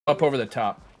up over the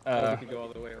top. We could go all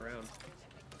the way around.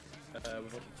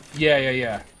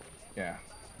 Yeah.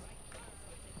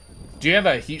 Do you have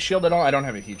a heat shield at all? I don't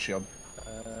have a heat shield.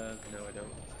 No, I don't.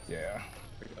 Yeah.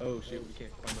 Oh shit, we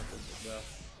can't climb up this as well.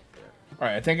 Yeah. All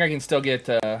right, I think I can still get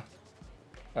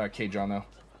Cage on though.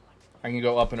 I can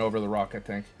go up and over the rock, I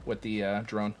think, with the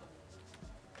drone.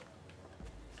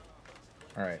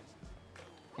 All right.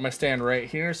 I'm gonna stand right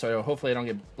here, so hopefully I don't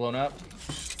get blown up.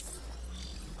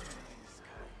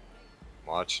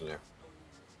 Watching you.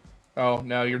 Oh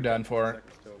no, you're done for.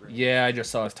 Yeah, I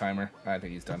just saw his timer. I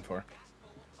think he's done for.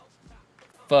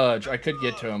 Fudge, I could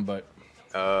get to him, but.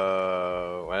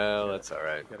 Well, that's all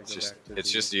right.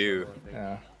 It's just you.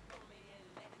 Yeah.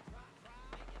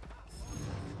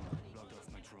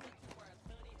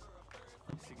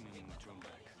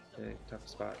 Okay, tough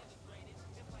spot.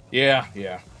 Yeah.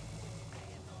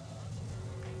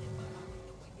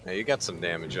 Now you got some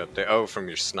damage up there. Oh, from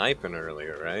your sniping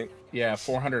earlier, right? Yeah,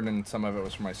 400 and some of it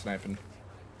was from my sniping.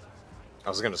 I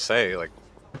was gonna say, like,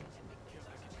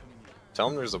 tell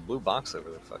him there's a blue box over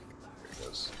there. Fuck. There it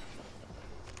goes.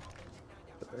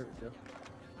 There we go.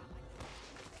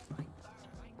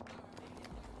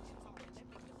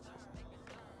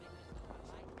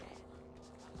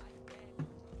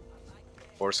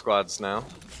 Four squads now.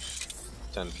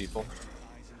 10 people.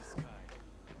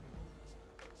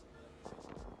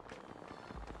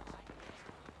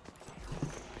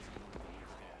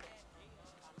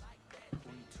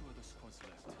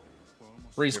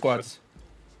 Three squads.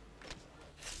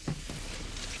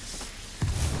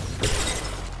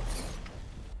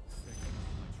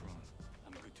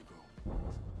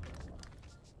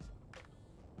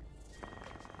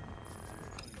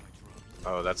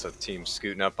 Oh, that's a team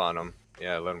scooting up on them.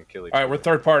 Yeah, let them kill each All right, other. we're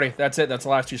third party. That's it. That's the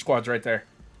last two squads right there.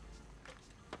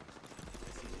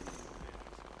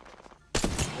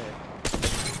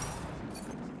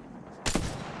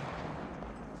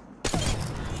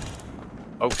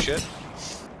 Oh shit!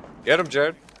 Get him,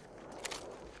 Jared.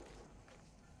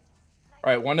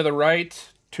 All right, one to the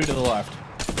right, two to the left.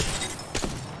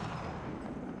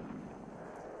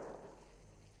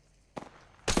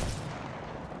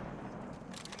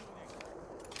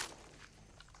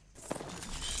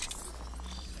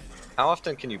 How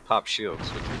often can you pop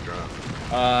shields with your drone?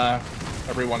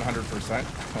 Every 100%.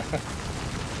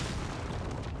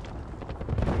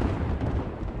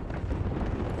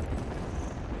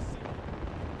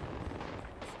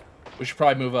 We should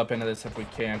probably move up into this if we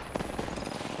can.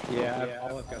 Yeah,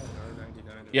 all I've got is an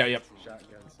R99. Yeah, yep.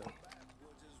 Shotgun, so.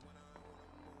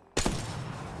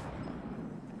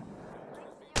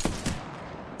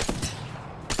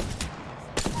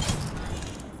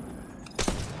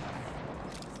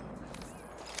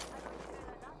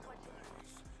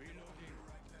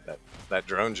 That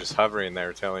drone just hovering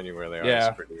there telling you where they are is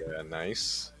pretty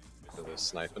nice for the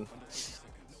sniping.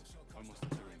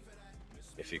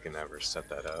 If you can ever set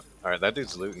that up. Alright, that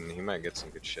dude's looting. He might get some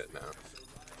good shit now.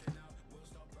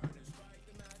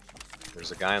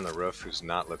 There's a guy on the roof who's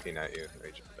not looking at you.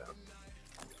 They jumped down.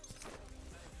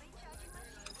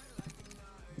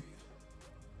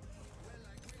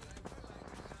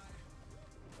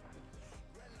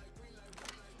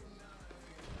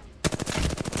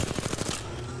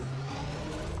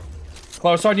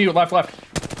 Close on you, left.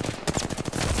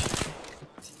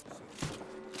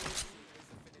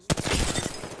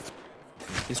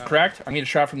 He's cracked. I need a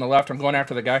shot from the left. I'm going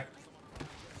after the guy.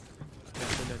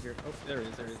 Oh, there he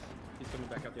is. He's coming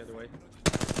back out the other way.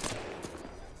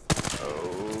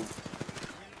 Oh.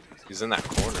 He's in that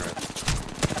corner.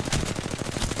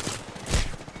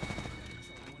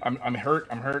 I'm hurt.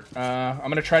 I'm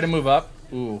gonna try to move up.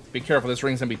 Ooh, be careful. This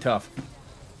ring's gonna be tough.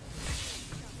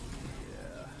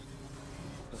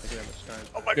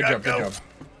 Oh my Good god, job.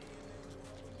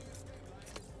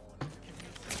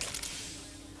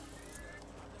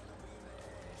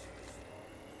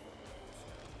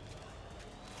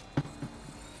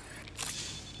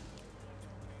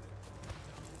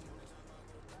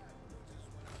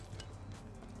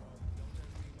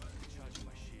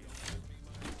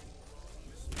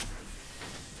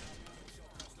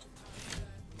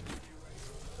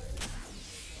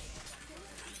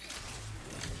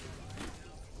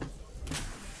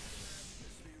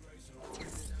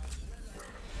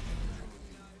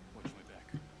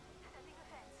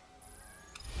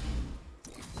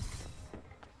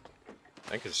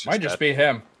 I think it's just Might just be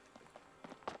him.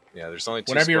 Yeah, there's only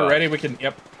two Whenever you're squads. ready, we can.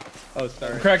 Yep. Oh,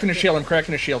 sorry. I'm cracking a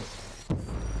shield.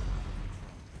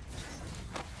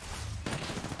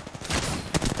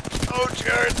 Oh,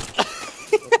 Jared!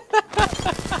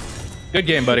 Good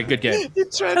game, buddy. Good game. He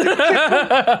tried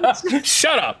to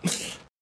Shut up.